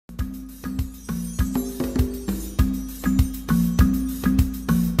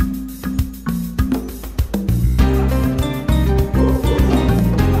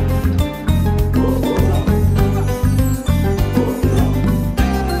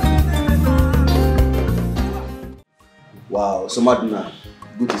wow, Somadina,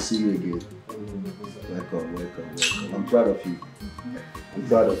 good to see you again. Welcome, welcome, welcome. I'm proud of you. I'm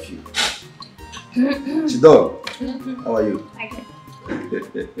proud of you. Chidon, how are you?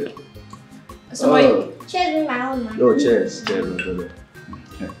 So cheers, my own man. Oh, cheers, cheers, my brother.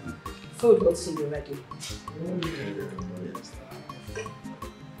 Food will soon be ready.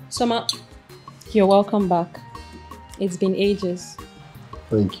 Soma, you're welcome back. It's been ages.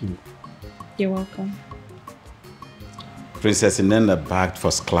 Thank you. You're welcome. Princess Inenda bagged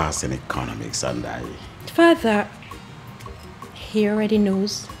first class in economics and I... Father, he already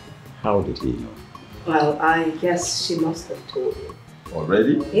knows. How did he know? Well, I guess she must have told you.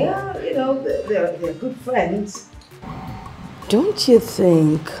 Already? Yeah, you know, they're good friends. Don't you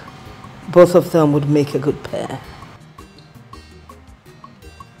think both of them would make a good pair?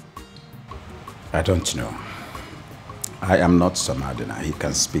 I don't know. I am not Somadina. He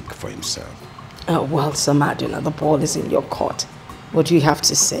can speak for himself. Well, Somadina, the ball is in your court. What do you have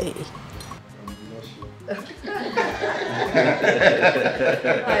to say? I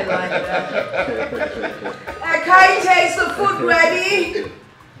like that. Can't taste the food ready?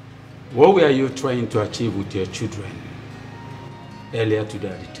 What were you trying to achieve with your children earlier today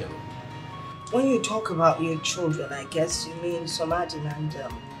at the table? When you talk about your children, I guess you mean Somadina and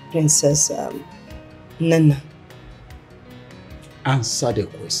Princess Nana. Answer the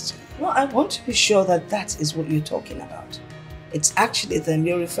question. Well, I want to be sure that that is what you're talking about. It's actually them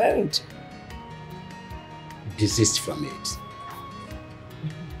you're referring to. Desist from it.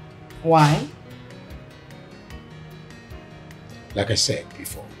 Why? Like I said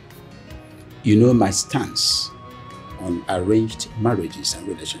before, you know my stance on arranged marriages and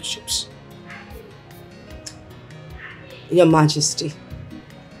relationships. Your Majesty,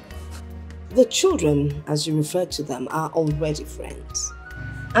 the children, as you refer to them, are already friends.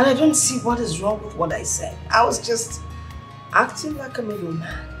 And I don't see what is wrong with what I said. I was just acting like a middleman.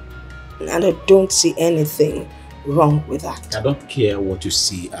 And I don't see anything wrong with that. I don't care what you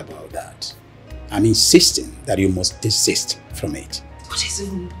see about that. I'm insisting that you must desist from it. What is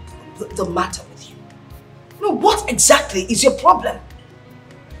even the matter with you? No, what exactly is your problem?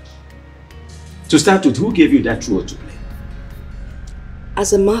 To start with, who gave you that role to play?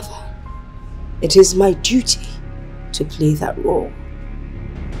 As a mother, it is my duty to play that role.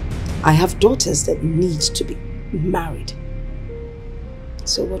 I have daughters that need to be married.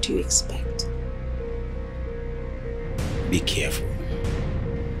 So what do you expect? Be careful.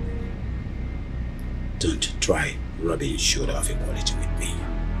 Don't try rubbing shoulder of equality with me.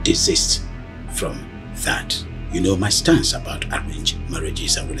 Desist from that. You know my stance about arranged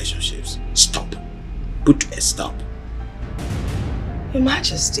marriages and relationships. Stop. Put a stop. Your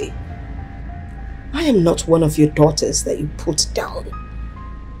Majesty, I am not one of your daughters that you put down.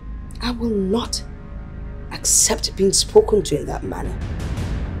 I will not accept being spoken to in that manner.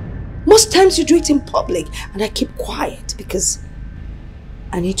 Most times you do it in public and I keep quiet because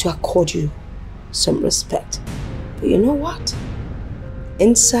I need to accord you some respect. But you know what?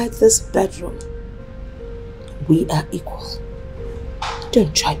 Inside this bedroom, we are equal.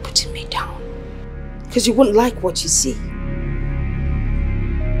 Don't try putting me down because you won't like what you see.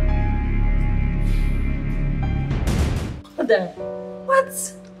 Mother,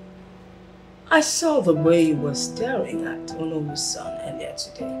 what? I saw the way you were staring at Onomu's son earlier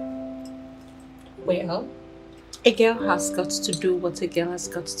today. Well, a girl has got to do what a girl has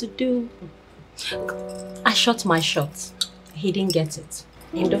got to do. I shot my shot. He didn't get it.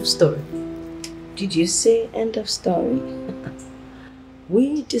 End of story. Did you say end of story?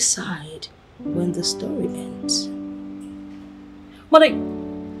 We decide when the story ends. Mother,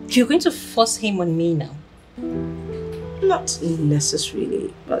 you're going to force him on me now? Not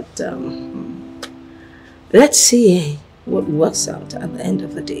necessarily, but let's see what works out at the end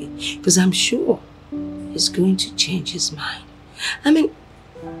of the day. Because I'm sure he's going to change his mind. I mean,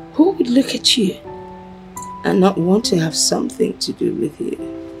 who would look at you and not want to have something to do with you?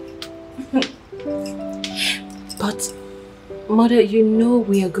 But, Mother, you know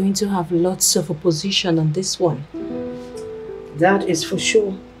we are going to have lots of opposition on this one. That is for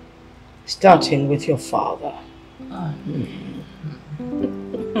sure. Starting with your father.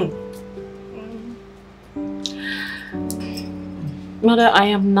 Mother, I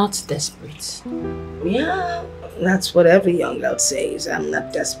am not desperate. Yeah, that's what every young girl says. I'm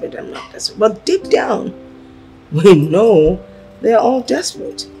not desperate, I'm not desperate. But deep down, we know they're all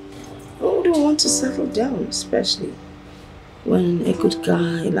desperate. Who don't want to settle down, especially when a good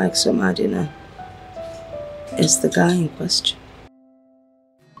guy like Somadina is the guy in question.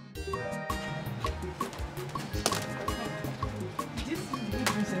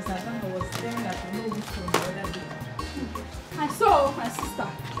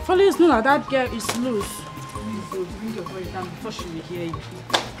 always know that that girl is loose. Please, bring your voice down before she will hear you.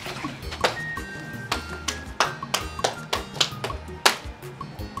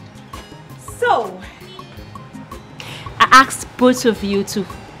 So, I asked both of you to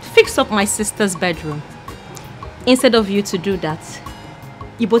fix up my sister's bedroom. Instead of you to do that,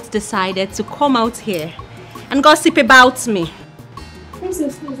 you both decided to come out here and gossip about me.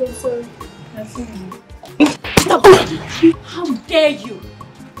 Princess, please, I'm sorry. Stop! How dare you?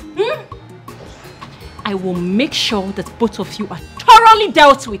 I will make sure that both of you are thoroughly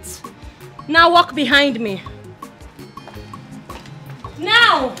dealt with. Now walk behind me.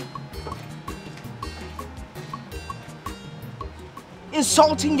 Now!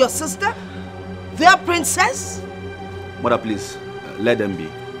 Insulting your sister? Their princess? Mother, please, let them be,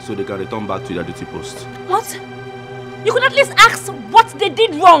 so they can return back to their duty post. What? You could at least ask what they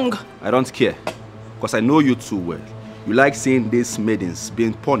did wrong. I don't care, because I know you too well. You like seeing these maidens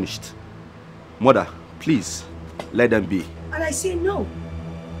being punished. Mother, please, let them be. And I say no.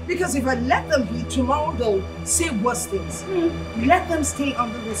 Because if I let them be, tomorrow they'll say worse things. Let them stay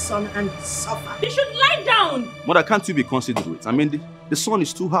under the sun and suffer. They should lie down. Mother, can't you be considerate? I mean, the sun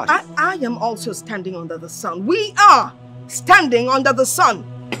is too hot. I am also standing under the sun. We are standing under the sun.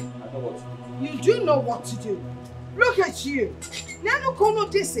 You do know what to do. Look at you. Nano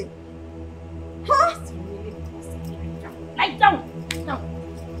kono dissing. Huh? Lie down. Now.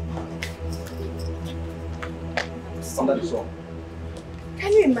 Under the sun.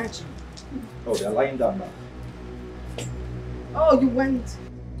 Can you imagine? Oh, they're lying down now. Oh, you went.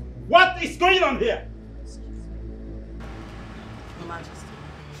 What is going on here? Your Majesty.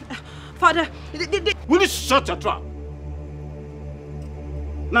 Father, Will you shut your trap?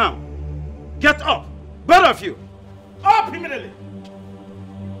 Now, get up, both of you. Up immediately.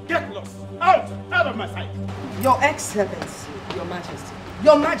 Get lost. Out of my sight. Your Excellency, Your Majesty.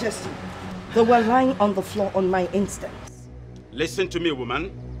 Your Majesty. They were lying on the floor on my instance. Listen to me,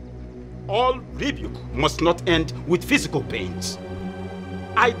 woman. All rebuke must not end with physical pains.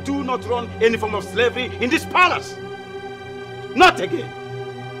 I do not run any form of slavery in this palace. Not again.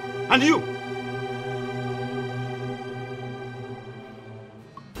 And you?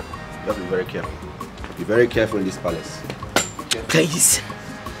 You have to be very careful. Be very careful in this palace. Please.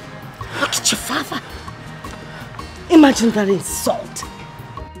 Look at your father. Imagine that insult.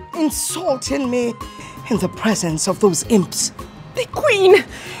 Insulting me in the presence of those imps. The Queen!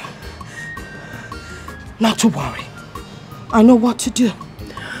 Not to worry. I know what to do.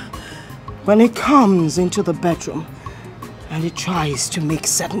 When he comes into the bedroom and he tries to make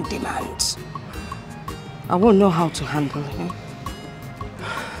certain demands, I won't know how to handle him.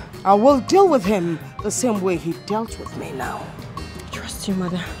 I will deal with him the same way he dealt with me now. Trust you,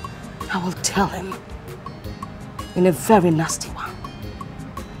 Mother. I will tell him in a very nasty one.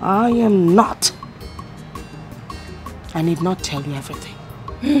 I am not. I need not tell you everything.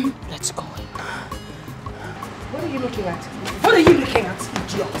 Let's go. What are you looking at? What are you looking at,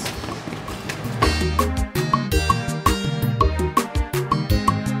 idiot?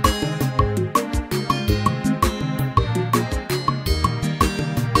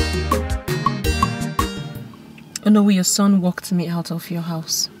 Oh no, your son walked me out of your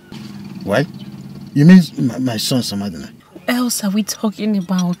house. Why? You mean my son Somadina? What else are we talking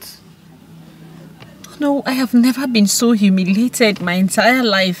about? No, I have never been so humiliated my entire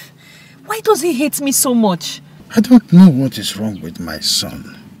life. Why does he hate me so much? I don't know what is wrong with my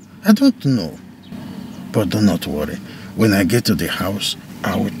son. I don't know. But do not worry. When I get to the house,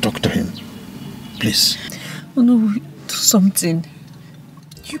 I will talk to him. Please. Oh no, do something.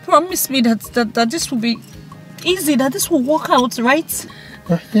 You promised me that this will be easy, that this will work out, right?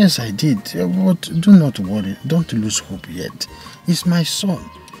 Yes, I did. But do not worry. Don't lose hope yet. He's my son.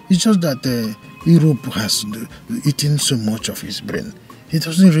 It's just that Europe has eaten so much of his brain. He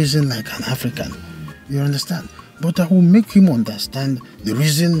doesn't reason like an African. You understand? But I will make him understand the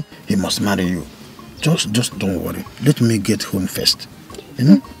reason he must marry you. Just don't worry. Let me get home first. You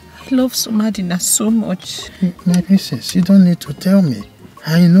know? I love Somadina so much. My princess, you don't need to tell me.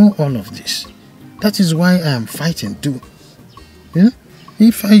 I know all of this. That is why I am fighting too. You know?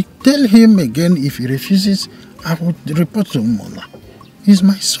 If I tell him again, if he refuses, I will report to Mona. He's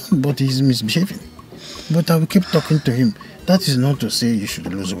my son, but he's misbehaving. But I will keep talking to him. That is not to say you should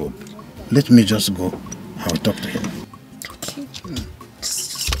lose hope. Let me just go. I will talk to him. Okay.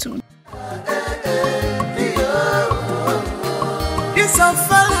 Just do. This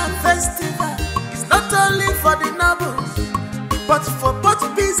Ofala Festival is not only for the nobles, but for both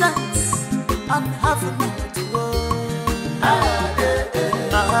peasants and have-nots.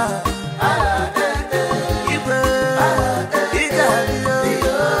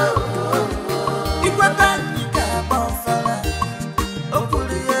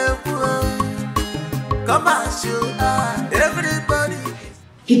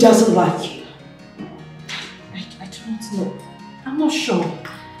 He doesn't like you. I don't know. I'm not sure.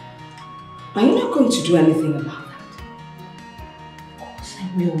 Are you not going to do anything about that? Of course I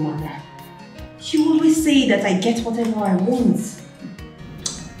will, Mother. You always say that I get whatever I want.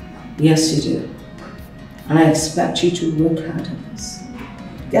 Yes, you do. And I expect you to work hard on this.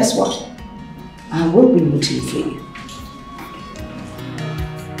 Guess what? I will be rooting for you.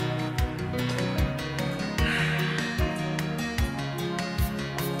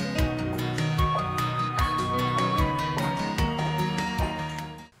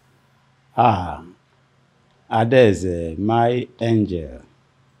 Adaeze, my angel.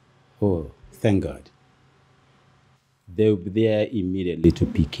 Oh, thank God. They'll be there immediately to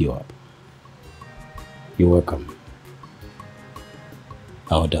pick you up. You're welcome.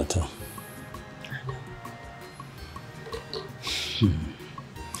 Our daughter.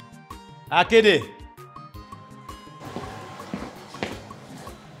 Akede.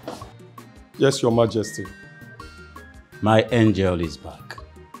 Yes, Your Majesty. My angel is back.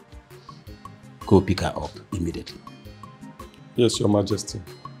 Go pick her up immediately. Yes, Your Majesty.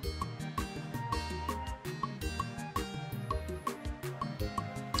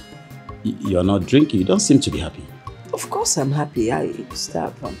 You're not drinking. You don't seem to be happy. Of course I'm happy. I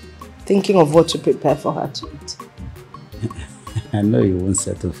start thinking of what to prepare for her to eat. I know you won't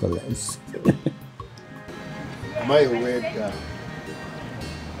settle for less. Am I aware that?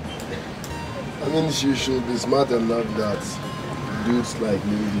 I mean, you should be smart enough that dudes like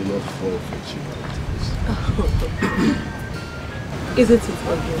me do not fall for cheap items. Isn't it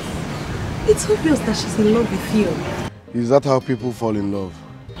obvious? It's obvious that she's in love with you. Is that how people fall in love?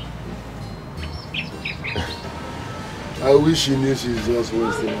 I wish she knew she's just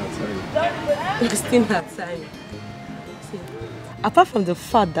wasting her time. Wasting her time. See, apart from the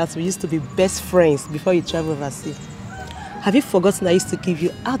fact that we used to be best friends before you traveled overseas, have you forgotten I used to give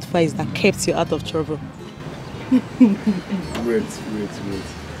you advice that kept you out of trouble? Wait.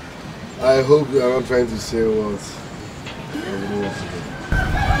 I hope you are not trying to say what I don't want to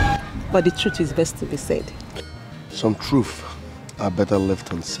do. But the truth is best to be said. Some truth are better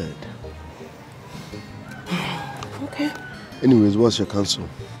left unsaid. Okay. Anyways, what's your counsel?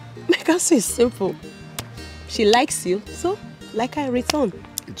 My counsel is simple. She likes you, so like I return.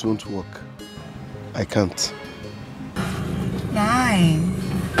 It won't work. I can't. Nice.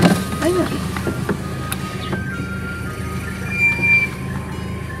 I know.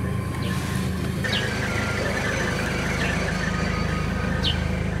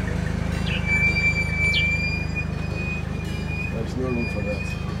 There's no room for that.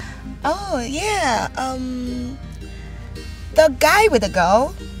 Oh, yeah. The guy with the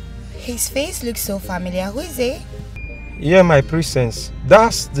girl, his face looks so familiar. Who is he? Yeah, my presence.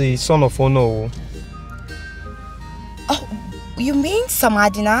 That's the son of Ono. Oh, you mean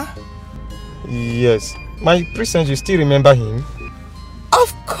Somadina? Yes. My presence, you still remember him?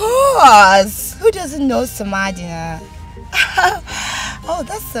 Of course! Who doesn't know Somadina? Oh,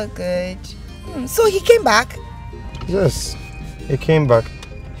 that's so good. So he came back? Yes, he came back.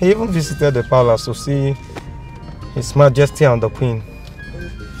 He even visited the palace to see His Majesty and the Queen.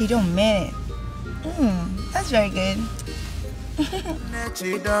 You don't mean it. That's very good.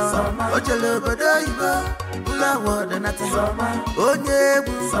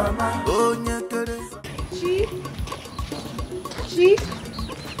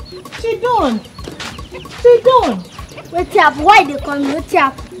 Chidon. Wait up, why they call me? Wait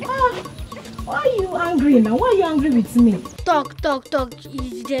up. Why are you angry now? Why are you angry with me? Talk.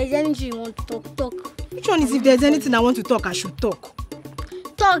 If there's anything you want to talk. Which one is if there's anything I want to talk, I should talk?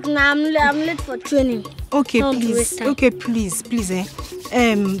 Talk now, I'm late for training. Okay, please. Okay, please, eh.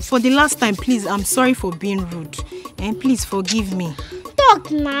 For the last time, please, I'm sorry for being rude. And please forgive me. Talk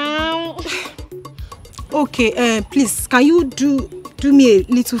now. Okay, please, can you do me a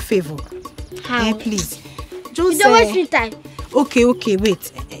little favor? How? Please. Just you don't waste me time. Okay,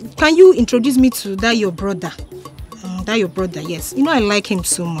 wait. Can you introduce me to that your brother? That your brother, yes. You know I like him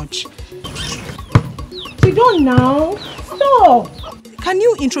so much. You don't now. Stop. Can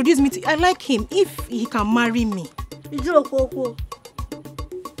you introduce me to? I like him if he can marry me. Which one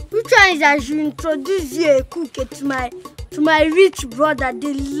is that you introduce Eluke to my rich brother,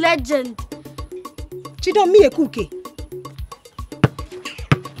 the legend? Chidon, me Eluke.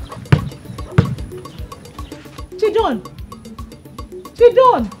 Chidon.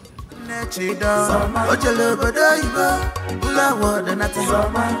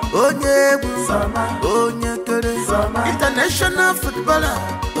 International footballer,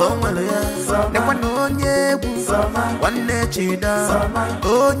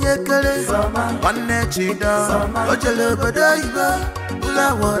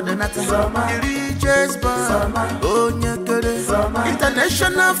 Nebula Wadanata, Iriches Bar, Onyakere,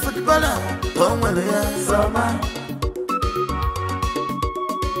 International Footballer, Onwelea,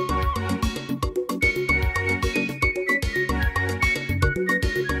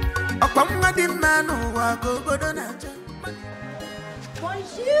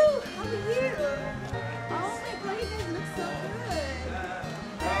 Bonjour, I'm here. Oh my god, you guys look so good.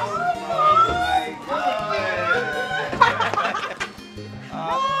 Oh my god.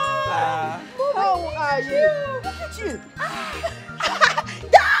 How are you? Look at you.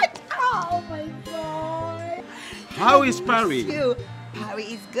 Dad! Oh my god. How is Paris? Harry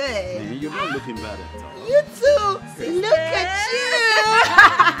is good. Man, you're not looking bad at all. You too. Look at you.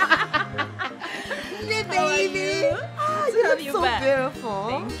 Hey, baby. You look so beautiful.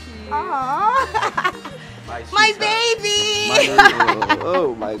 Thank you. My baby.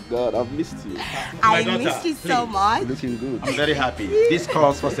 Oh my God, I've missed you. I missed you so much. Looking good. I'm very happy. This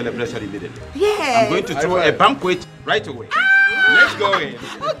calls for celebration immediately. Yeah. I'm going to throw a banquet right away. Let's go in.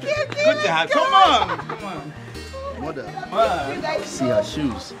 Okay, Good to have you. Come on. Come on. Mother, see her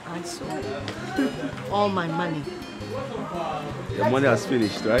shoes. I saw all my money. Your money has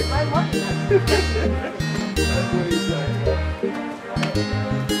finished, right?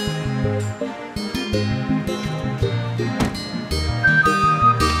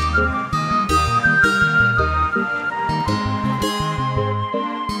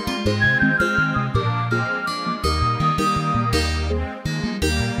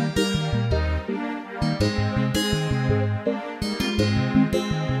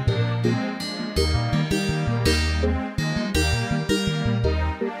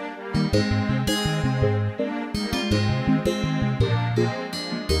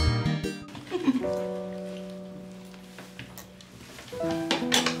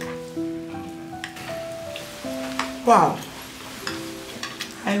 Wow.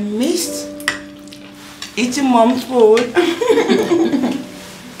 I missed eating mom's food.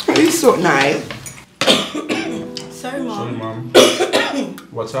 It's so nice. Sorry, Mom. Sorry, Mom.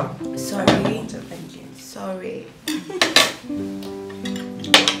 What's up? Sorry. Sorry.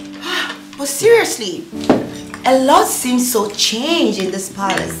 But seriously, a lot seems so changed in this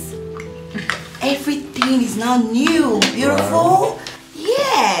palace. Everything is now new, beautiful. Wow.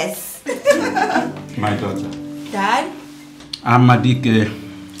 Yes. My daughter. Dad? Amadike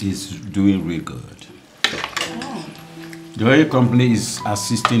is doing real good. The oil company is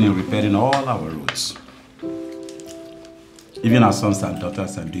assisting in repairing all our roads. Even our sons and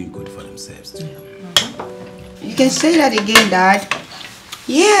daughters are doing good for themselves too. You can say that again, Dad.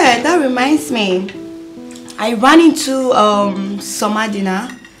 Yeah, that reminds me. I ran into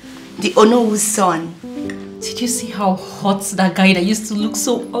Somadina, the Onowu's son. Did you see how hot that guy that used to look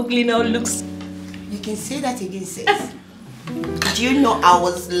so ugly now looks? You can say that again, sis. Do you know I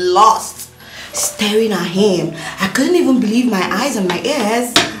was lost staring at him? I couldn't even believe my eyes and my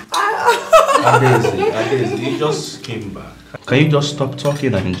ears. Adaeze, you just came back. Can you just stop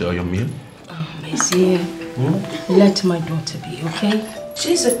talking and enjoy your meal? Monsieur, let my daughter be, okay?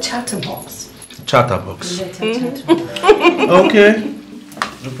 She's a chatterbox. Chatterbox. Let her chat. Okay.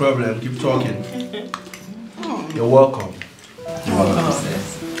 No problem. Keep talking. You're welcome. You're welcome.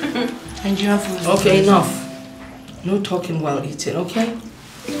 Nigerian food. Okay, enough. No talking while eating, okay?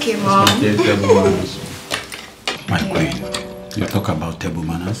 Okay, Mom. Table manners. My queen, you talk about table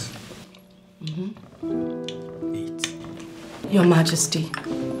manners? Your Majesty,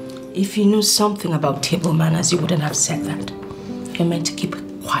 if you knew something about table manners, you wouldn't have said that. You're meant to keep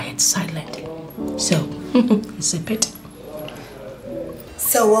quiet, silent. So, zip it.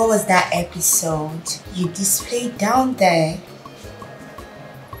 So what was that episode you displayed down there?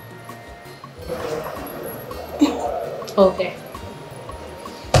 Okay.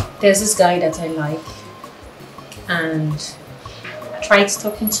 There's this guy that I like, and I tried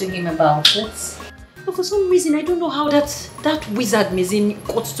talking to him about it. But for some reason, I don't know how that wizard Mizim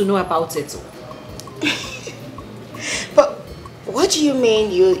got to know about it. But what do you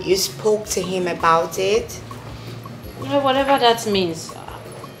mean you spoke to him about it? Yeah, whatever that means.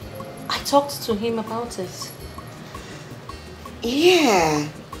 I talked to him about it. Yeah.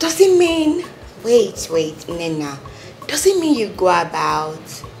 Does it mean... Wait, Nena. Does it mean you go about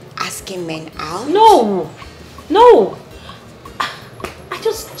asking men out? No. I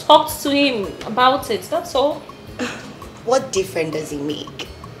just talked to him about it, that's all. What difference does it make?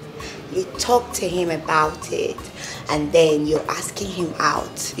 You talk to him about it and then you're asking him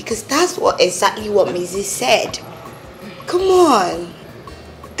out. Because that's exactly what Mrs. said. Come on.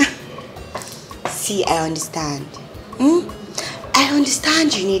 See, I understand. I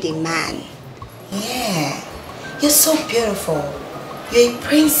understand you need a man. Yeah. You're so beautiful. You're a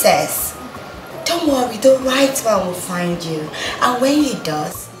princess. Don't worry, the right man will find you. And when he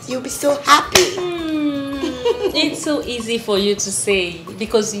does, you'll be so happy. It's so easy for you to say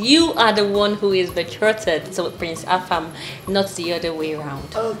because you are the one who is betrothed to Prince Afam, not the other way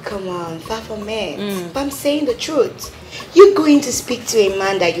around. Oh, come on, far from it. But I'm saying the truth. You going to speak to a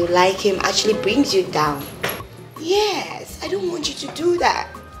man that you like him actually brings you down. Yes, I don't want you to do that.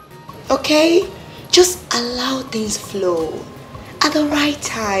 Okay? Just allow things flow. At the right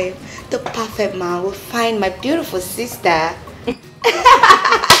time, the perfect man will find my beautiful sister.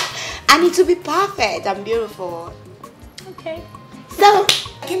 And it will be perfect and beautiful. Okay. So,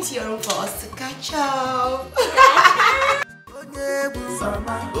 I came to your room for us to catch up.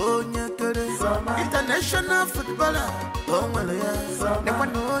 International footballer.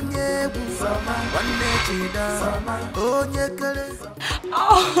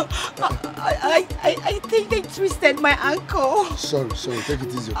 I think they twisted my ankle. Sorry, take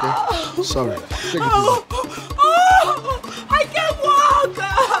it easy, okay? Sorry, take it easy. I can't walk.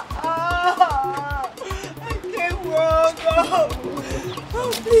 I can't walk.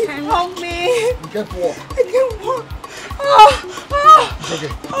 Please help me. You can't walk. I can't walk. It's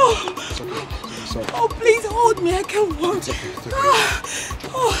okay. It's okay. Sorry. Oh, please hold me. I can't walk. It's okay. It's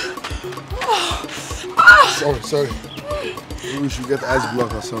okay. Sorry. Maybe we should get ice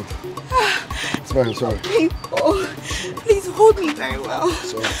block or something. It's fine, sorry. Please hold me very well.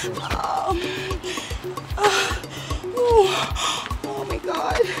 Sorry. Oh my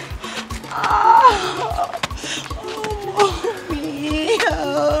God. Mommy.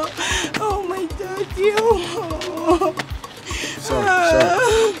 Oh my daddy.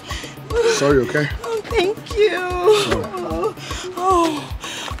 Sorry, okay? Oh, thank you.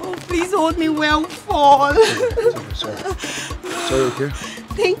 Oh, please hold me well, fall. Sorry, okay?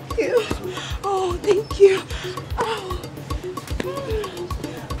 Thank you. Oh, thank you.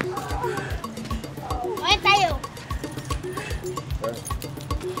 Where are you?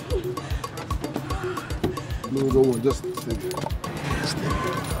 No, don't worry, just stay there.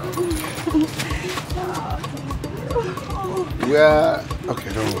 Okay,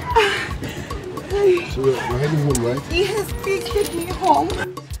 don't worry. So we're heading home, right? Yes, please take me home.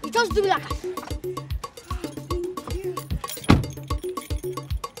 You just do like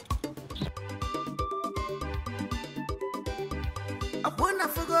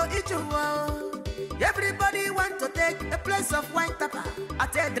Everybody want to take a place of wine tapper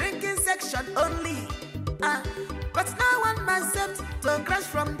at a drinking section only. But no one accepts to crash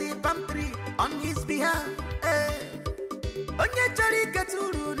from the palm tree on his behalf. Onye chori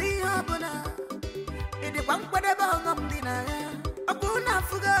keturu ni habuna. Idi bankwade bangam dinaya. Abuna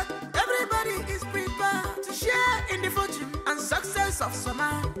fuga. Everybody is prepared to share in the fortune and success of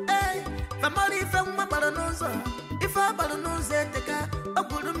summer. Family from Balonozo. If I Balonoze teka,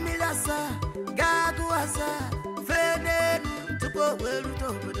 Abulu Milasa, Gaguasa, Fene, to go where to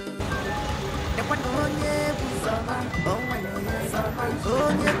go. The one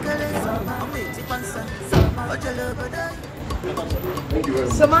Thank you very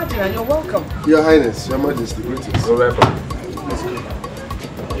much. Somadina, you're welcome. Your Highness, Your Majesty, greetings. You're welcome. Let's go.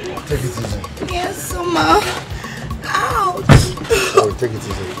 Take it easy. Yes, Soma. Ouch. Oh, take it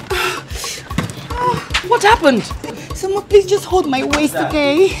easy. What happened? Soma, please just hold my waist,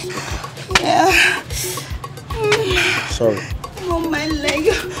 okay? Yeah. Sorry. Oh, my leg.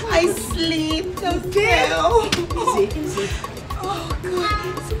 I slipped. Okay. Easy. Oh,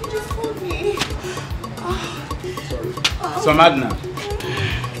 God. Soma, just hold me. Somadina,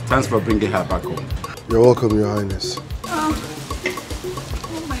 thanks for bringing her back home. You're welcome, Your Highness. Oh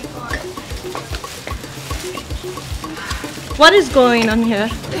my God. What is going on here?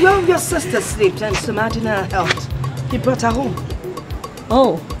 Well, your sister slipped and Somadina helped. He brought her home.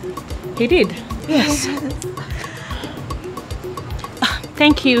 Oh, he did? Yes.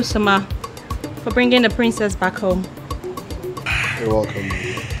 Thank you, Soma, for bringing the princess back home. You're welcome.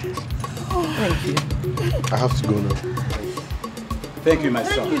 Thank you. I have to go now. Thank you, my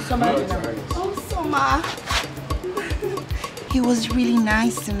son. Thank you, Somadina. Oh, Soma. He was really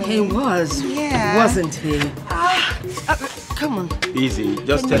nice to me. He was. Yeah. Wasn't he? Come on. Easy.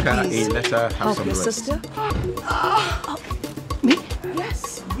 Just take her in. Let her have some your rest. sister? Me?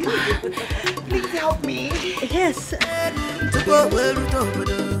 Yes. You. Please help me. Yes.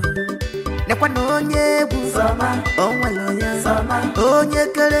 Onye bu Sama, onwalonya Sama, onye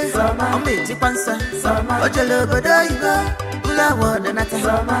kere Sama, ometi pansa Sama, ojele obodo iba, ula wadanata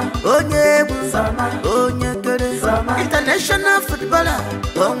Sama, onye bu Sama, onye kere Sama, international footballer,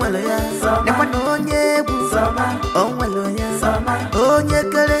 onwalonya Sama, onye bu Sama, onwalonya Sama, onye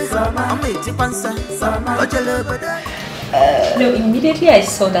kere Sama, ometi pansa Sama, ojele obodo. No, immediately I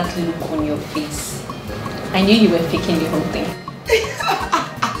saw that look on your face. I knew you were faking the whole thing.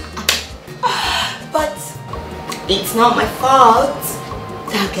 But it's not my fault.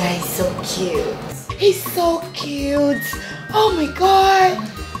 That guy is so cute. He's so cute. Oh my god.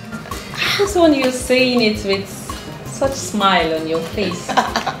 This one you're saying it with such smile on your face.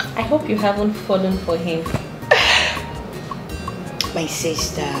 I hope you haven't fallen for him. My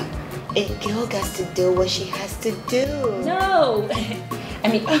sister, a girl has to do what she has to do. No! I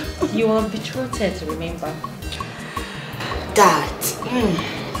mean, you are betrothed, remember? Dad,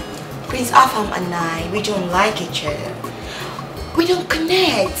 Prince Afam and I, we don't like each other. We don't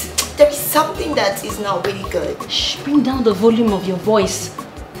connect. There is something that is not really good. Shh, bring down the volume of your voice.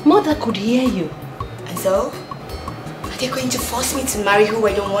 Mother could hear you. And so? Are they going to force me to marry who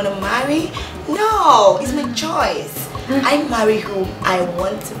I don't want to marry? No, it's my choice. I marry whom I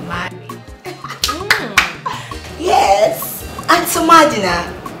want to marry. Yes. And Somadina,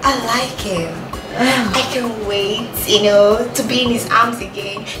 I like him. I can't wait, you know, to be in his arms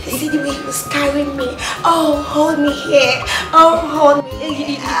again. To see the way he was carrying me. Oh, hold me here. Oh, hold me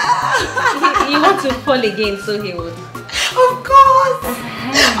here. You want to fall again, so he would. Of course.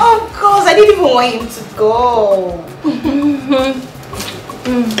 Of course. I didn't even want him to go.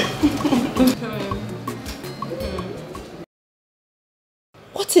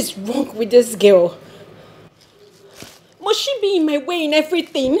 What is wrong with this girl? Must she be in my way in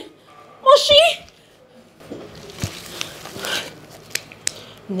everything? Must she?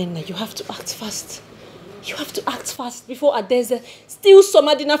 Nena, you have to act fast. You have to act fast before Adaeze steals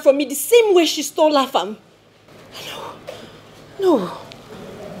Somadina from me the same way she stole Afam. No.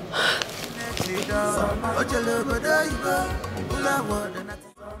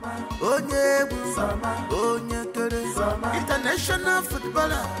 International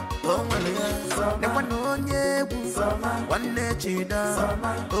footballer,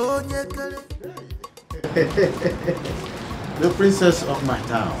 the princess of my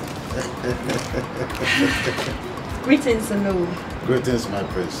town. Greetings, Anu. Greetings, my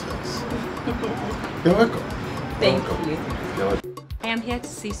princess. You're welcome. Thank you. I am here to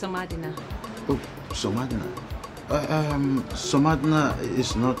see Somadina. Oh, Somadina. Somadina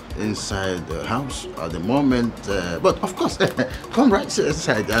is not inside the house at the moment, but of course, come right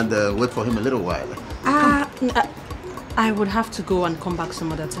inside and wait for him a little while. I would have to go and come back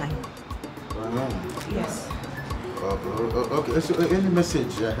some other time. Yes. Okay, so any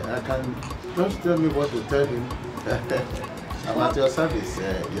message, I can just tell me what to tell him. I'm at your service,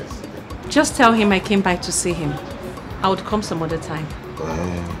 yes. Just tell him I came by to see him. I would come some other time.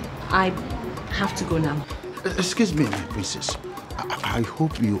 I have to go now. Excuse me, my princess. I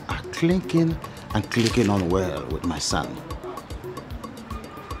hope you are clinking on well with my son.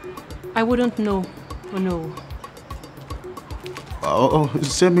 I wouldn't know. Oh, no. Oh,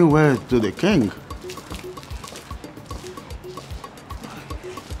 send me word to the king.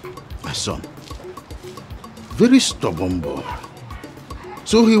 My son, very stubborn boy.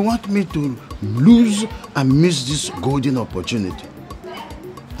 So he wants me to lose and miss this golden opportunity.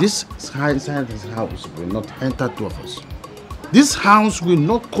 This inside his house will not enter two of us. This house will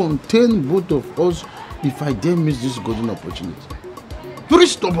not contain both of us if I dare miss this golden opportunity. Very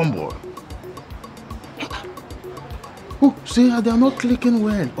stubborn boy. Oh, see, they are not clicking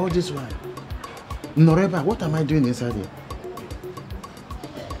well all this while. Noreba, what am I doing inside here?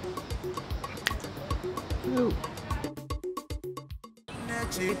 No.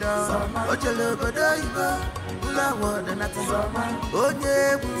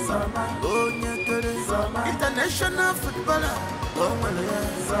 International footballer,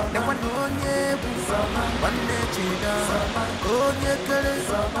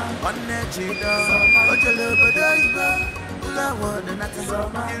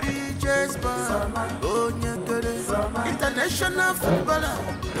 international footballer.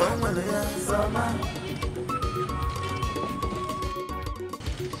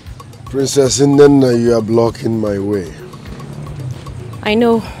 Princess Nena, you are blocking my way. I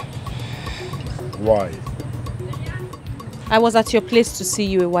know. Why? I was at your place to see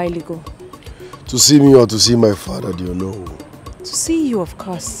you a while ago. To see me or to see my father, do you know? To see you, of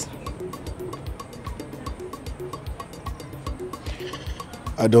course.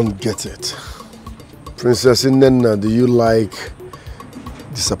 I don't get it. Princess Nena, do you like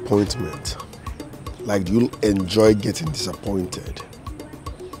disappointment? Like, do you enjoy getting disappointed?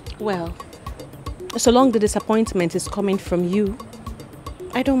 Well, so long the disappointment is coming from you,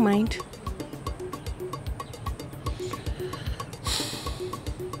 I don't mind.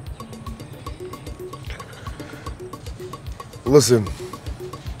 Listen,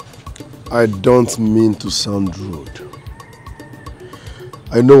 I don't mean to sound rude,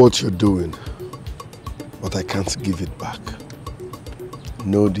 I know what you're doing, but I can't give it back.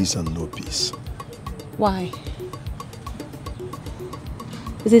 No this and no peace. Why?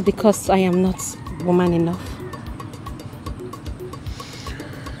 Is it because I am not woman enough?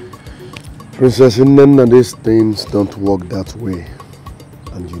 Princess Inenna, these things don't work that way,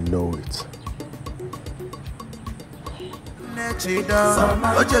 and you know it. International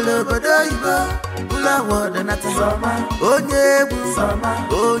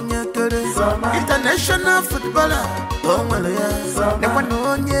footballer,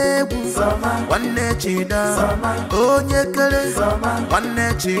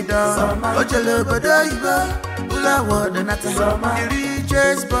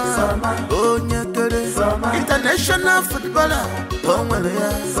 international footballer,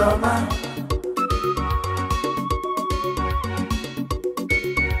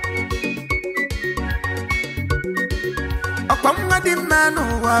 Di man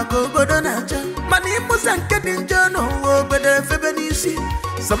who go Bodonaja, Mani Musan getting journal, but a Febenisi,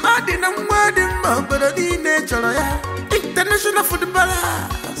 Somadina wedding, but the nature, international footballer,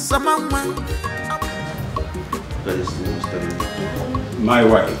 someone. My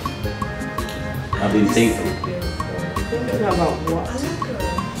wife, I've been thinking. Thinking about what?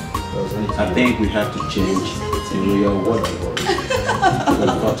 I think we have to change the royal wardrobe.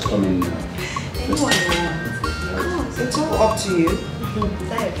 We've got coming. It's all up to you.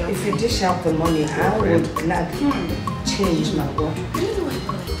 If you dish out the money, I would gladly change my wardrobe.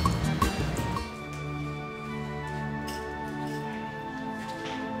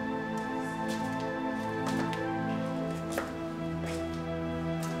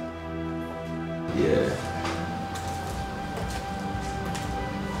 Yeah.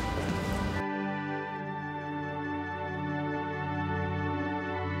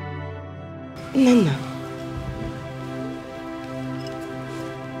 Nana.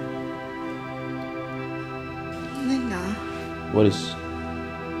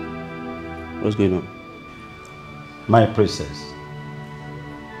 What's going on? My princess,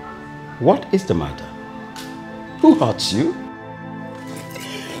 what is the matter? Who hurts you?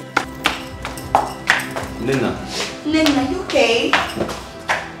 Nina. Nina, you okay?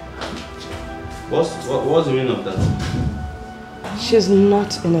 What's the meaning of that? She's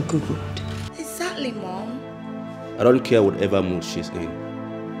not in a good mood. Exactly, Mom. I don't care whatever mood she's in.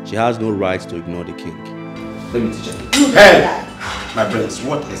 She has no right to ignore the king. Let me teach her. Hey! My prince,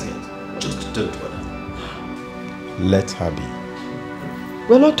 what is it? Just don't bother. Let her be.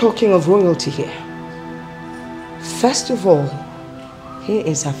 We're not talking of royalty here. First of all, he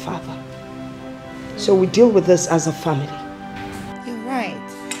is her father. So we deal with this as a family. You're right.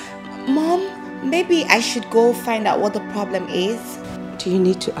 Mom, maybe I should go find out what the problem is. Do you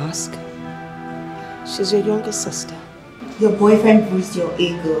need to ask? She's your younger sister. Your boyfriend bruised your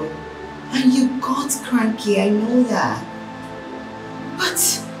ego. And you got cranky, I know that.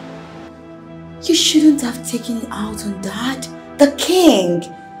 But you shouldn't have taken it out on Dad, the king.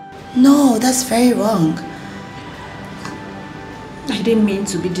 No, that's very wrong. I didn't mean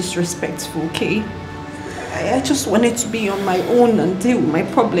to be disrespectful, okay? I just wanted to be on my own and deal with my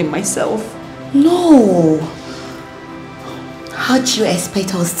problem myself. No. How do you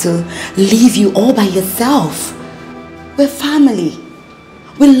expect us to leave you all by yourself? We're family.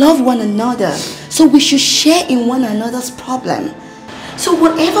 We love one another, so we should share in one another's problem. So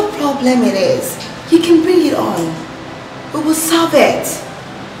whatever problem it is, you can bring it on. We will solve it.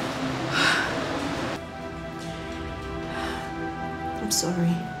 I'm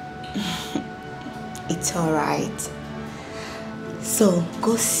sorry. It's alright. So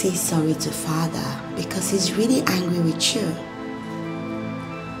go say sorry to Father because he's really angry with you.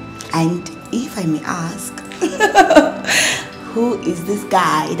 And if I may ask, who is this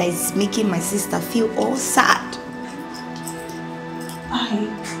guy that is making my sister feel all sad? I'll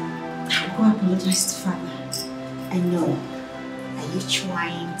go apologize to Father. I know. Are you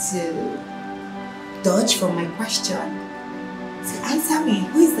trying to dodge from my question? So answer me,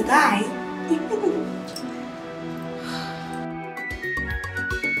 who is the guy?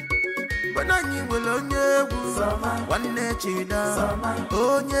 Banani will onye one chida,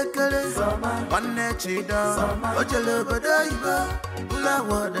 onye kere, one chida, ojele badaiba, ula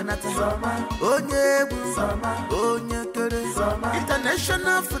wadanata, onye kere,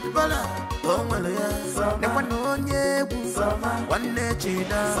 international footballer, onwelea, never onye one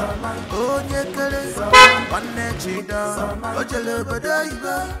chida, onye kere, one chida, ojele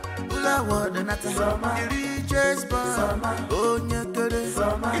badaiba, ula wadanata, diriges ba, onye kere,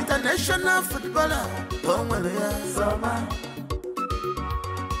 international footballer, onwelea.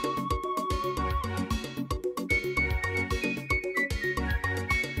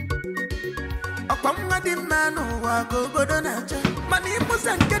 Kwamadi mano wako bodo nacha. Mani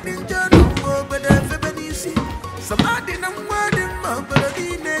musan getting jono wo bede febenisi. Somadina mwadi mabelo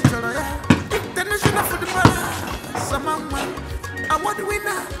di nature ya. International football. Samama. Award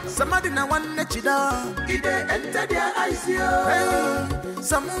winner. Somadina one nechida. Ide enter their eyes yo.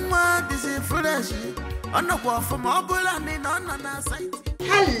 Someone this is fresh. On the wall from Abula and on our side.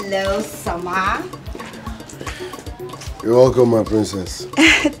 Hello, Sama. You're welcome, my princess.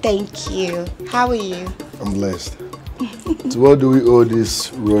 Thank you. How are you? I'm blessed. So what do we owe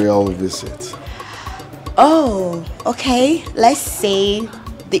this royal visit? Oh, okay. Let's say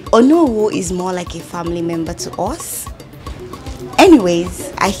the Onowu is more like a family member to us.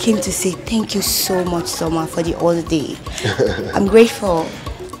 Anyways, I came to say thank you so much, Soma, for the holiday. I'm grateful.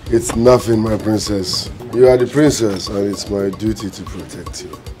 It's nothing, my princess. You are the princess, and it's my duty to protect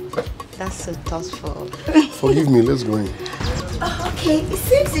you. That's so thoughtful. Forgive me, let's go in. Oh, okay, it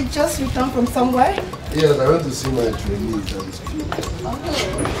seems you just returned from somewhere. Yes, I went to see my trainees at the school. Oh,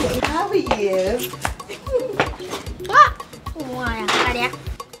 okay. How are you?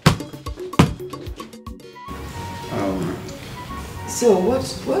 So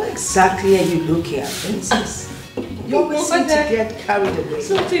what exactly are you looking at, princess? You always seem to get carried away.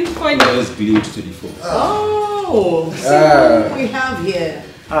 Something funny. Let's glued to the phone. Oh, see what we have here.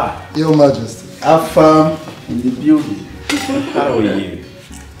 Your Majesty. Afam in the building. How are you?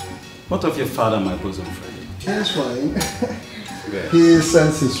 What of your father, my bosom friend? That's fine. He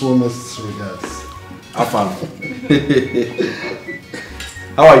sends his warmest regards. Afam.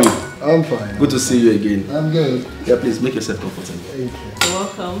 How are you? I'm fine. Good to see you again. I'm good. Yeah, please make yourself comfortable. Thank you. You're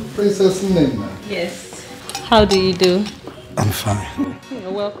welcome. Princess Nena. Yes. How do you do? I'm fine.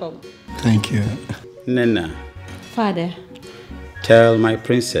 You're welcome. Thank you. Nena, Father. tell my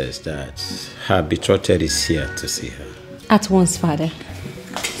princess that her betrothed is here to see her. At once, Father.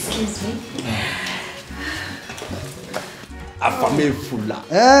 Excuse me. Afame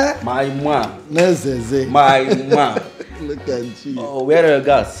Fula. My man. Nezeze. My man. Look at you. Oh, where are your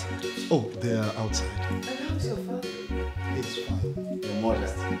guys? Oh, they are outside. And how's your father? It's fine. Your mother.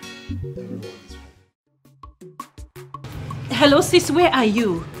 Everyone is fine. Hello, sis, where are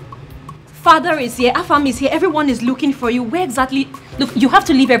you? Father is here, Afam is here, everyone is looking for you. Where exactly? Look, you have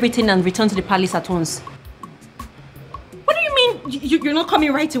to leave everything and return to the palace at once. What do you mean you're not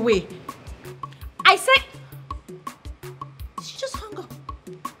coming right away? I said... She just hung up.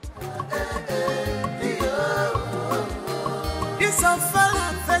 This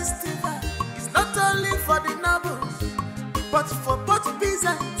Ofala Festival is not only for the nobles, but for both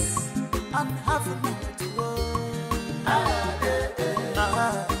peasants and having it.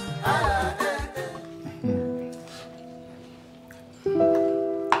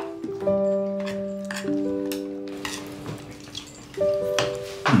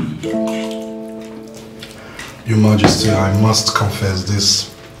 Your Majesty, I must confess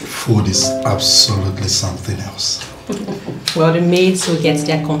this food is absolutely something else. Well, the maids will get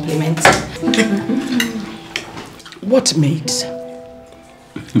their compliments. What maids?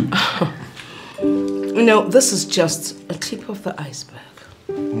 No, this is just a tip of the iceberg.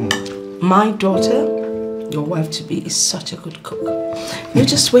 My daughter, your wife-to-be, is such a good cook. You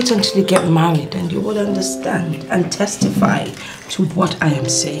just wait until you get married and you will understand and testify to what I am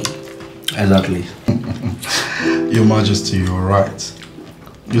saying. Exactly. Your Majesty, you're right.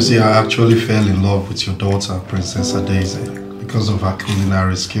 You see, I actually fell in love with your daughter, Princess Adaeze, because of her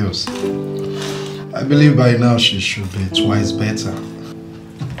culinary skills. I believe by now she should be twice better.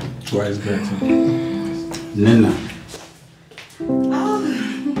 Twice better. Nena. Oh.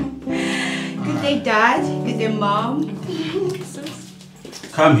 Good day, Dad. Good day, Mom.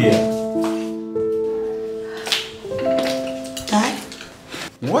 Come here. Dad?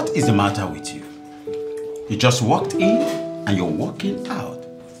 What is the matter with you? You just walked in and you're walking out.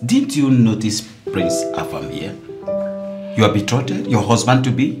 Didn't you notice Prince Afam here? Your betrothed, your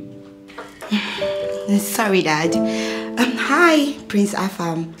husband-to-be? Sorry, Dad. Hi, Prince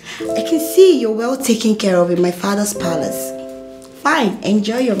Afam. I can see you're well taken care of in my father's palace. Fine,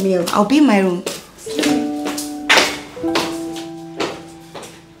 enjoy your meal. I'll be in my room.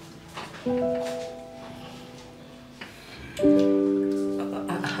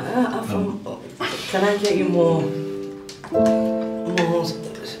 Can I get you more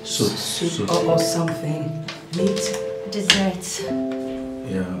soup or something? Meat? Dessert.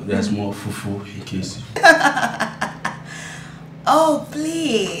 Yeah, there's more fufu in case. Oh,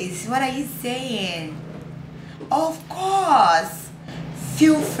 please. What are you saying? Of course.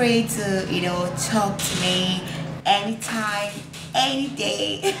 Feel free to, talk to me anytime, any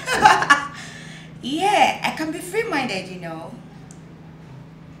day. Yeah, I can be free-minded,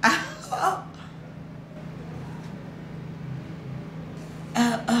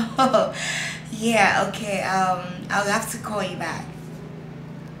 Yeah, okay. I'll have to call you back.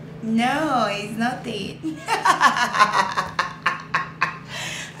 No, it's nothing.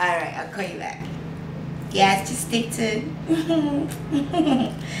 Alright, I'll call you back. Yes, just stay tuned.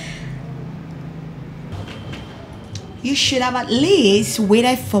 You should have at least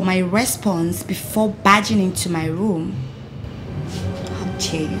waited for my response before barging into my room. How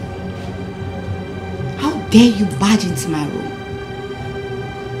dare you? How dare you barge into my room?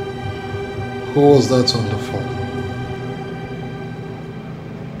 Who was that on the phone?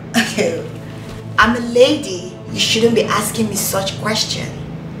 Okay, I'm a lady. You shouldn't be asking me such question.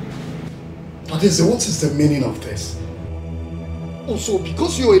 Adaeze, what is the meaning of this? Also,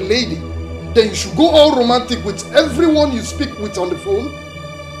 because you're a lady, then you should go all romantic with everyone you speak with on the phone?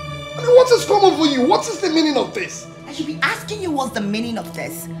 I mean, what has come over you? What is the meaning of this? I should be asking you what's the meaning of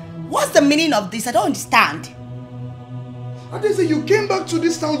this. What's the meaning of this? I don't understand. Adaeze, you came back to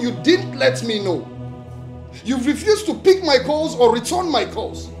this town, you didn't let me know. You've refused to pick my calls or return my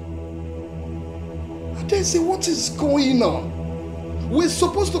calls. Adaeze, what is going on? We're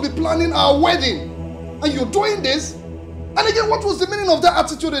supposed to be planning our wedding, and you're doing this? And again, what was the meaning of that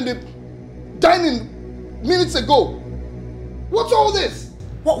attitude in the dining minutes ago? What's all this?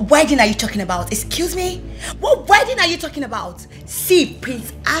 What wedding are you talking about? Excuse me? What wedding are you talking about? See,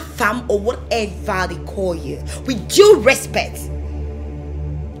 Prince Afam or whatever they call you, with due respect,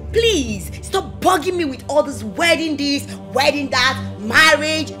 please stop bugging me with all this wedding this, wedding that,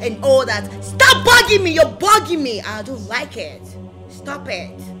 marriage and all that. Stop bugging me, you're bugging me. I don't like it. Stop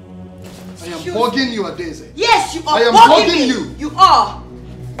it. I am bugging you, Adaeze. Yes, you are. I am bugging you. You are.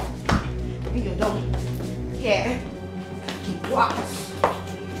 You're done. Yeah. What?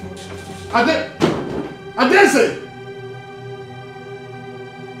 Adaeze!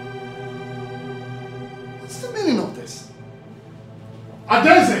 What's the meaning of this?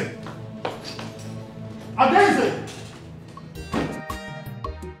 Adaeze! Adaeze!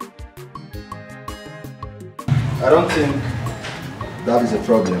 I don't think that is a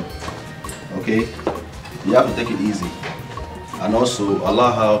problem, okay? You have to take it easy and also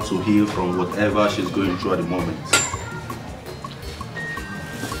allow her to heal from whatever she's going through at the moment.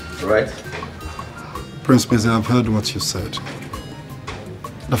 Right? Prince Beze, I've heard what you said.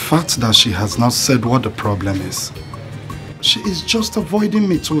 The fact that she has not said what the problem is, she is just avoiding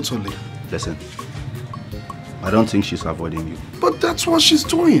me totally. Listen, I don't think she's avoiding you. But that's what she's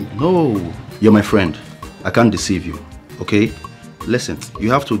doing. No, you're my friend. I can't deceive you, okay? Listen,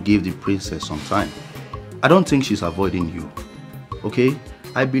 you have to give the princess some time. I don't think she's avoiding you, okay?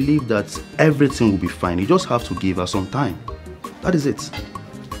 I believe that everything will be fine. You just have to give her some time. That is it.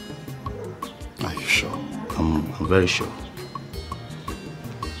 Are you sure? I'm very sure.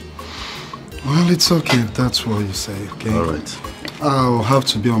 Well, it's okay if that's what you say, okay? All right. I'll have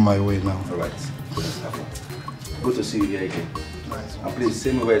to be on my way now. All right. Good to see you here again. Nice. And please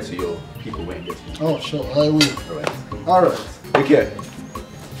say me where to your people when you get here. Oh, sure, I will. All right. All right. Take care.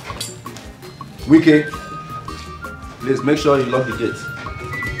 Nweke, please make sure you lock the gate.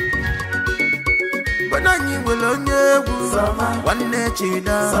 Banani will onye wu wanne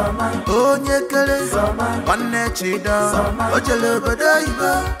chida onye kere wanne chida ojele obodo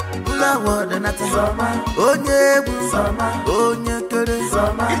iba ula wode nata onye wu onye kere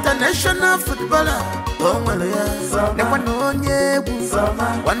international footballer onwele ya ne wana onye wu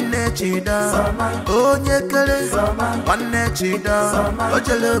wanne chida onye kere wanne chida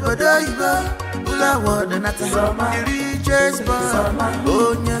ojele obodo iba ula wode nata iri chase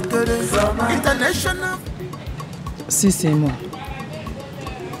onye kere international. Sisimo,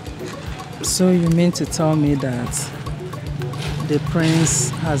 so you mean to tell me that the prince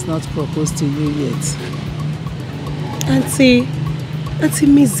has not proposed to you yet? Auntie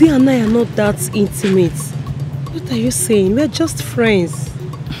Mizi and I are not that intimate. What are you saying? We're just friends.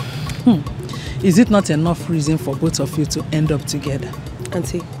 Is it not enough reason for both of you to end up together?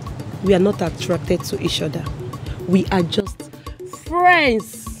 Auntie, we are not attracted to each other. We are just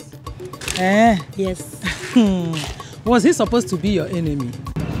friends. Eh? Yes. Was he supposed to be your enemy?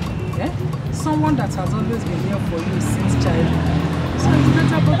 Yeah? Someone that has always been here for you since childhood. So it's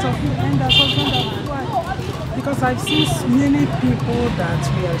better both of you end as husband and wife. Because I've seen many people that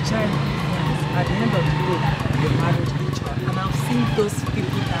were childhood friends. At the end of the day, they married each other. And I've seen those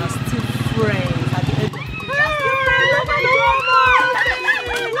people that are still friends at the end of the day.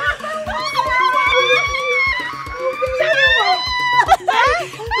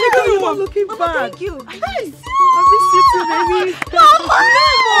 Look at you, looking bad. Thank you. I've been sitting, baby. No. I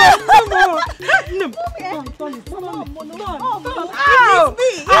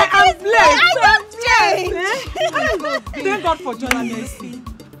am blessed. Thank God for joining me.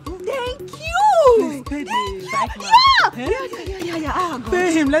 Yeah.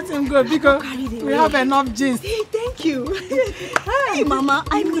 Pay him, let him go because we have enough gist. Hey, thank you. Hey, Mama,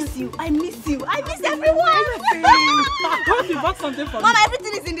 I miss you. I miss everyone. Hope you bought something for me. Mama,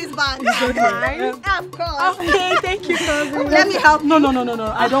 everything is in this bag. Of course. Okay, thank you, cousin. Let me help. No.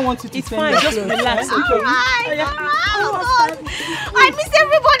 I don't want you to spend fine. Just relax. All right. I miss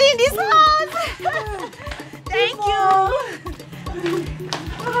everybody in this house. Thank you.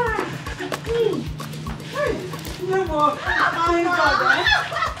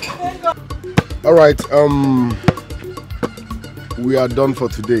 All right, we are done for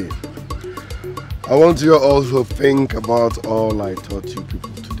today. I want you all to think about all I taught you people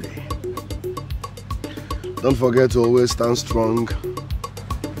today. Don't forget to always stand strong,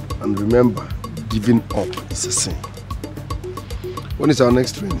 and remember, giving up is a sin. When is our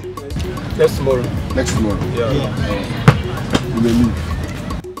next training? Next tomorrow. Next tomorrow? Yeah. You may leave.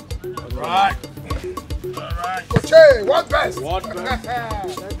 All right. Okay, what best?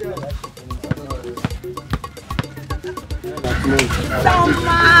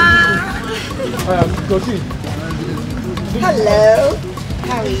 Hello.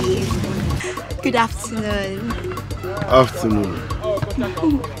 How are you? Good afternoon. Afternoon.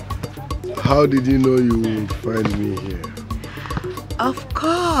 How did you know you would find me here? Of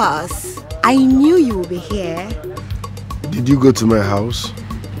course. I knew you would be here. Did you go to my house?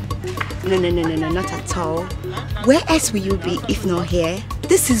 No, not at all. Where else will you be if not here?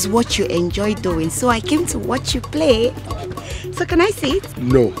 This is what you enjoy doing, so I came to watch you play. So can I sit?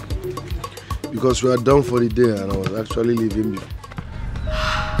 No. Because we are done for the day and I was actually leaving you.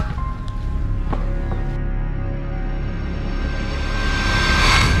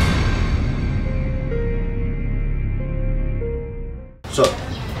 So,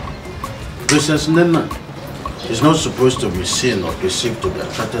 Princess Nena is not supposed to be seen or perceived to be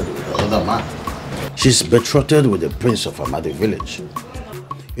attracted with another man. She's betrothed with the prince of Amadi village.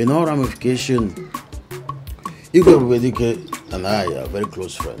 In all ramifications, Igwe and I are very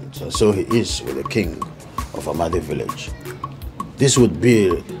close friends, and so he is with the king of Amadi village. This would be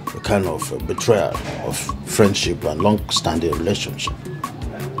a kind of betrayal of friendship and long-standing relationship.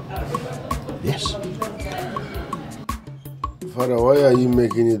 Yes. Father, why are you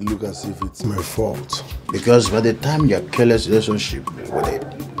making it look as if it's my fault? Because by the time your careless relationship with the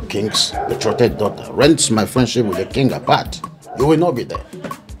king's betrothed daughter rents my friendship with the king apart, you will not be there.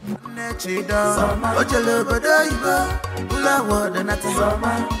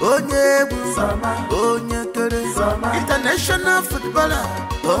 International footballer,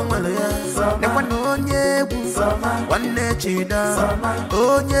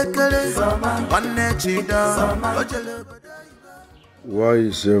 Why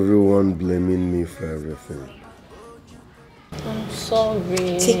is everyone blaming me for everything? I'm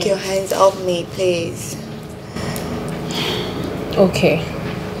sorry. Take your hands off me, please. Okay.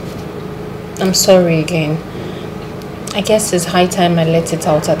 I'm sorry again. I guess it's high time I let it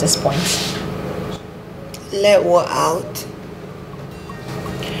out at this point. Let what out?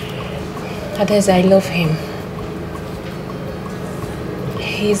 Adaeze, I love him.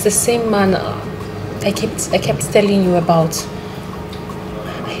 He's the same man I kept telling you about.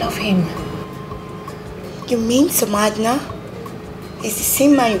 I love him. You mean Somadina? Is the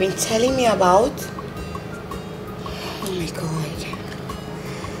same man you've been telling me about? Oh my God.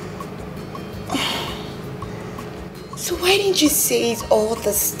 So why didn't you say it all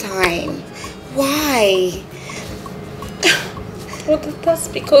this time? Why? Well, that's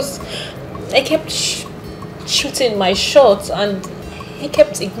because I kept shooting my shots and he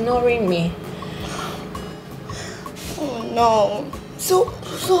kept ignoring me. Oh no. So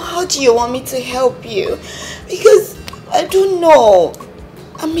how do you want me to help you? Because I don't know.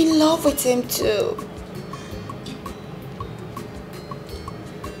 I'm in love with him too.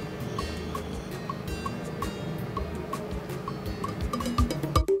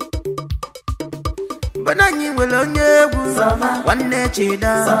 Banani will onye one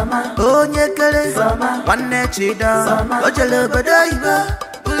chida, onye kere, one chida, ojele badaiba,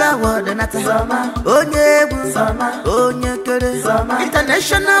 ula wadanata, onye kere,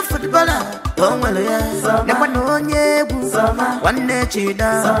 international footballer, onwele, never onye one chida,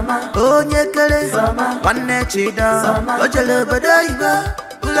 onye kere, one chida, ojele badaiba.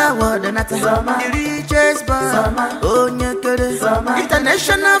 The richest boy,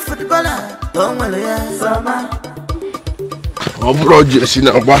 international footballer, Obro Jesse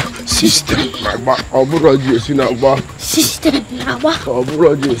Naba, system Naba, Obro Jesse Naba, system Naba,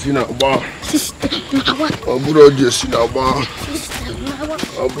 Obro Jesse Naba, system Naba, Obro Jesse Naba,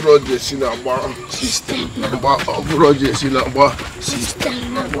 Obro Jesse Naba, system Naba, Obro Jesse Naba,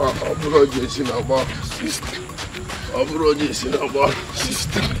 system Naba, Obro Jesse Naba, system. Obroje Sinaba,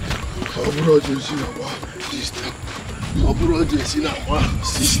 sister. Obroje Sinaba, sister. Obroje Sinaba,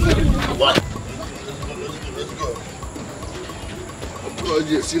 sister. What?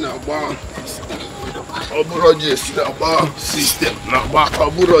 Obroje Sinaba, sister. Obroje Sinaba, sister. Naba,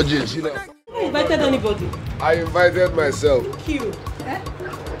 Obroje Sinaba. You invited anybody? I invited myself. Cute. Eh?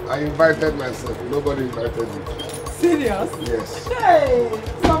 I invited myself. Nobody invited me. Serious? Yes. Hey,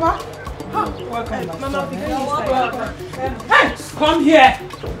 Mama. Welcome, Mama. Hey, come here.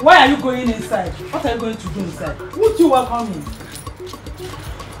 Why are you going inside? What are you going to do inside? Won't you welcome him?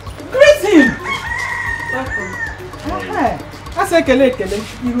 Greet him. Welcome. Hey, that's Ekele.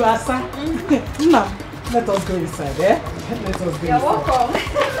 You are sir. Now, let us go inside, eh? Let us go inside. You're welcome.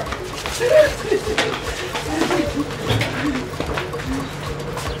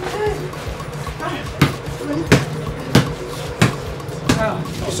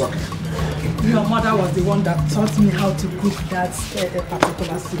 It's okay. Your mother was the one that taught me how to cook that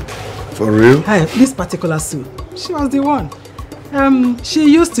particular soup. For real? Hey, this particular soup. She was the one. She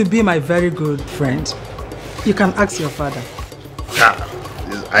used to be my very good friend. You can ask your father. Ah,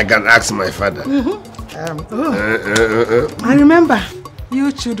 I can ask my father. I remember,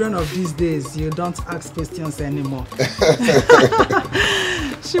 you children of these days, you don't ask questions anymore.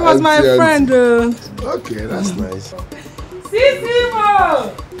 She was my friend. Okay, that's nice.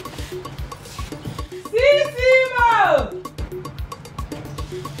 Sisimo! Sisimo!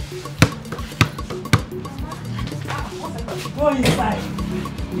 Go inside.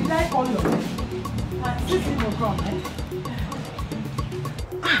 Did I call your name? Sisimo, come, eh?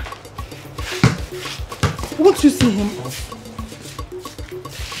 Won't you see him off?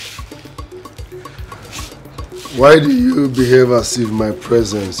 Why do you behave as if my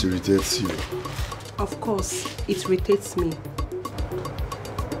presence irritates you? Of course, it irritates me.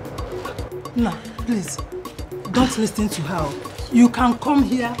 No, please, don't listen to her. You can come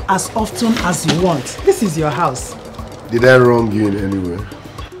here as often as you want. This is your house. Did I wrong you in any way?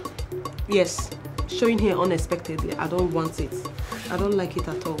 Yes, showing here unexpectedly, I don't want it. I don't like it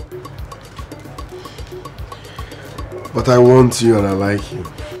at all. But I want you and I like you.